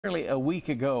Nearly a week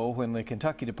ago, when the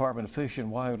Kentucky Department of Fish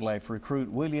and Wildlife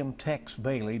recruit William Tex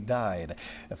Bailey died.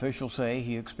 Officials say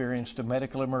he experienced a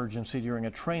medical emergency during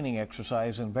a training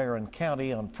exercise in Barren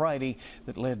County on Friday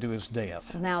that led to his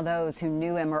death. Now those who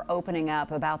knew him are opening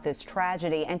up about this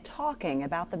tragedy and talking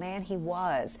about the man he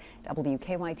was.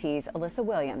 WKYT's Alyssa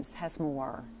Williams has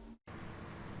more.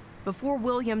 Before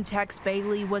William Tex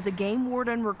Bailey was a game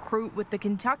warden recruit with the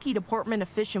Kentucky Department of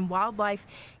Fish and Wildlife,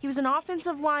 he was an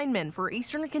offensive lineman for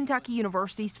Eastern Kentucky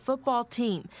University's football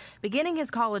team, beginning his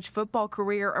college football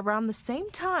career around the same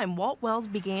time Walt Wells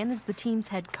began as the team's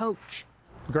head coach.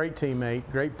 Great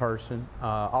teammate, great person,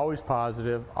 always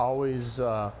positive, always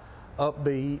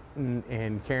upbeat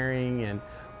and caring, and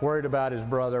worried about his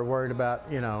brother, worried about,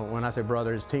 when I say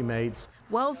brother, his teammates.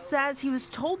 Wells says he was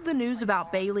told the news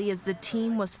about Bailey as the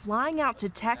team was flying out to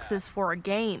Texas for a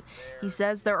game. He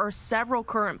says there are several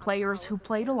current players who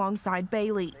played alongside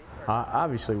Bailey.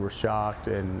 Obviously, we're shocked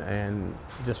and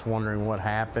just wondering what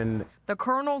happened. The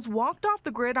Colonels walked off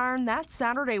the gridiron that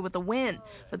Saturday with a win,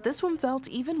 but this one felt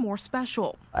even more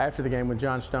special. After the game, when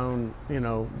John Stone,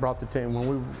 brought the team, when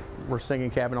we were singing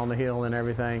Cabin on the Hill and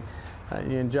everything,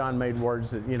 and John made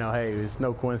words that, hey, it's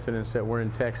no coincidence that we're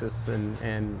in Texas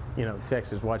and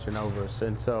Texas watching over us.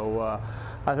 And so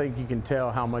I think you can tell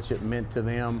how much it meant to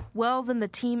them. Wells and the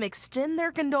team extend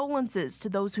their condolences to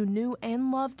those who knew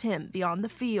and loved him beyond the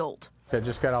field. I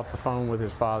just got off the phone with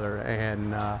his father,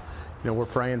 and we're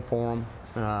praying for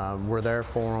him. We're there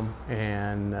for him,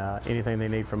 and anything they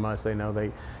need from us, they know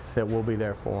that we'll be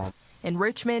there for them. In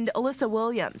Richmond, Alyssa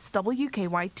Williams,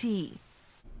 WKYT.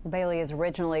 Bailey is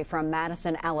originally from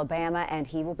Madison, Alabama, and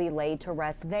he will be laid to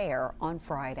rest there on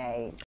Friday.